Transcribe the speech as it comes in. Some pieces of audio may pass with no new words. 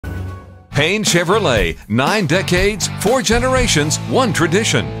Payne Chevrolet, 9 decades, 4 generations, 1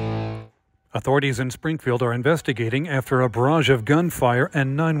 tradition. Authorities in Springfield are investigating after a barrage of gunfire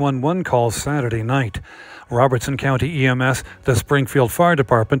and 911 calls Saturday night. Robertson County EMS, the Springfield Fire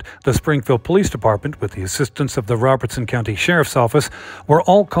Department, the Springfield Police Department, with the assistance of the Robertson County Sheriff's Office, were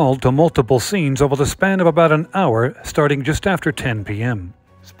all called to multiple scenes over the span of about an hour, starting just after 10 p.m.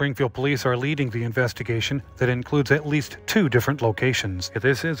 Springfield police are leading the investigation that includes at least 2 different locations.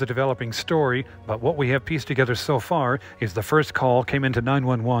 This is a developing story, but what we have pieced together so far is the first call came into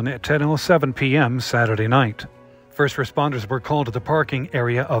 911 at 10:07 p.m. Saturday night. First responders were called to the parking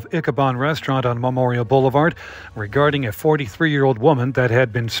area of Ichabod Restaurant on Memorial Boulevard regarding a 43-year-old woman that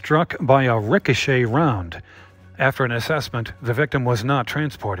had been struck by a ricochet round. After an assessment, the victim was not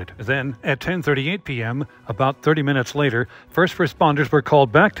transported. Then, at 10:38 p.m., about 30 minutes later, first responders were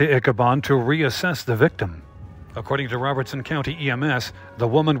called back to Ichabod to reassess the victim. According to Robertson County EMS, the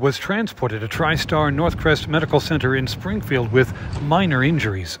woman was transported to TriStar Northcrest Medical Center in Springfield with minor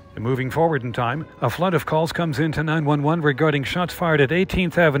injuries. Moving forward in time, a flood of calls comes into 911 regarding shots fired at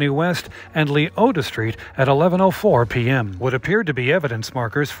 18th Avenue West and Leota Street at 11:04 p.m. What appeared to be evidence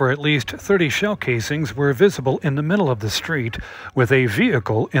markers for at least 30 shell casings were visible in the middle of the street, with a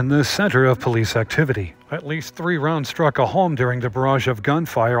vehicle in the center of police activity. At least 3 rounds struck a home during the barrage of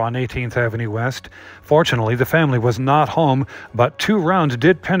gunfire on 18th Avenue West. Fortunately, the family was not home, but 2 rounds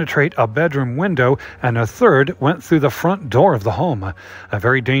did penetrate a bedroom window, and a 3rd went through the front door of the home. A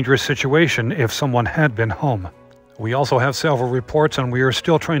very dangerous situation if someone had been home. We also have several reports, and we are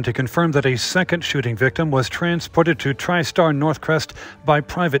still trying to confirm that a second shooting victim was transported to TriStar Northcrest by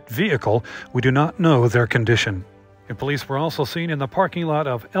private vehicle. We do not know their condition. Police were also seen in the parking lot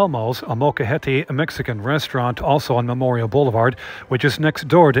of Elmo's, a Molcajete Mexican restaurant also on Memorial Boulevard, which is next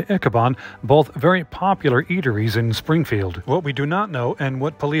door to Ichabod, both very popular eateries in Springfield. What we do not know, and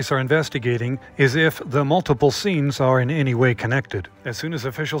what police are investigating, is if the multiple scenes are in any way connected. As soon as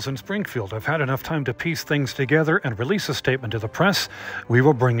officials in Springfield have had enough time to piece things together and release a statement to the press, we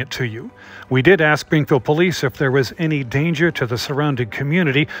will bring it to you. We did ask Springfield police if there was any danger to the surrounding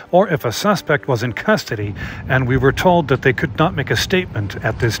community or if a suspect was in custody, and we were told that they could not make a statement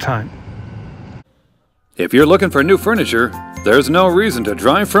at this time. If you're looking for new furniture, there's no reason to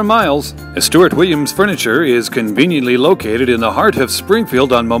drive for miles. Stewart Williams Furniture is conveniently located in the heart of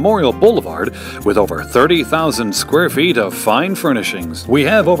Springfield on Memorial Boulevard with over 30,000 square feet of fine furnishings. We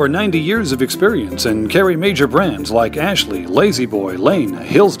have over 90 years of experience and carry major brands like Ashley, La-Z-Boy, Lane,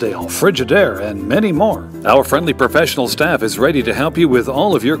 Hillsdale, Frigidaire, and many more. Our friendly professional staff is ready to help you with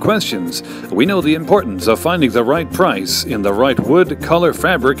all of your questions. We know the importance of finding the right price in the right wood, color,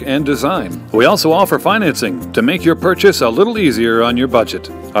 fabric, and design. We also offer financing to make your purchase a little easier on your budget.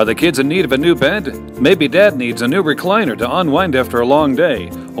 Are the kids in need of a new bed? Maybe Dad needs a new recliner to unwind after a long day.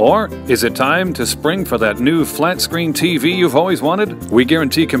 Or is it time to spring for that new flat-screen TV you've always wanted? We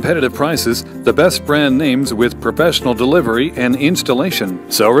guarantee competitive prices, the best brand names with professional delivery and installation.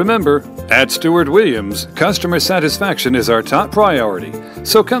 So remember, at Stewart Williams, customer satisfaction is our top priority.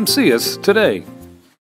 So come see us today.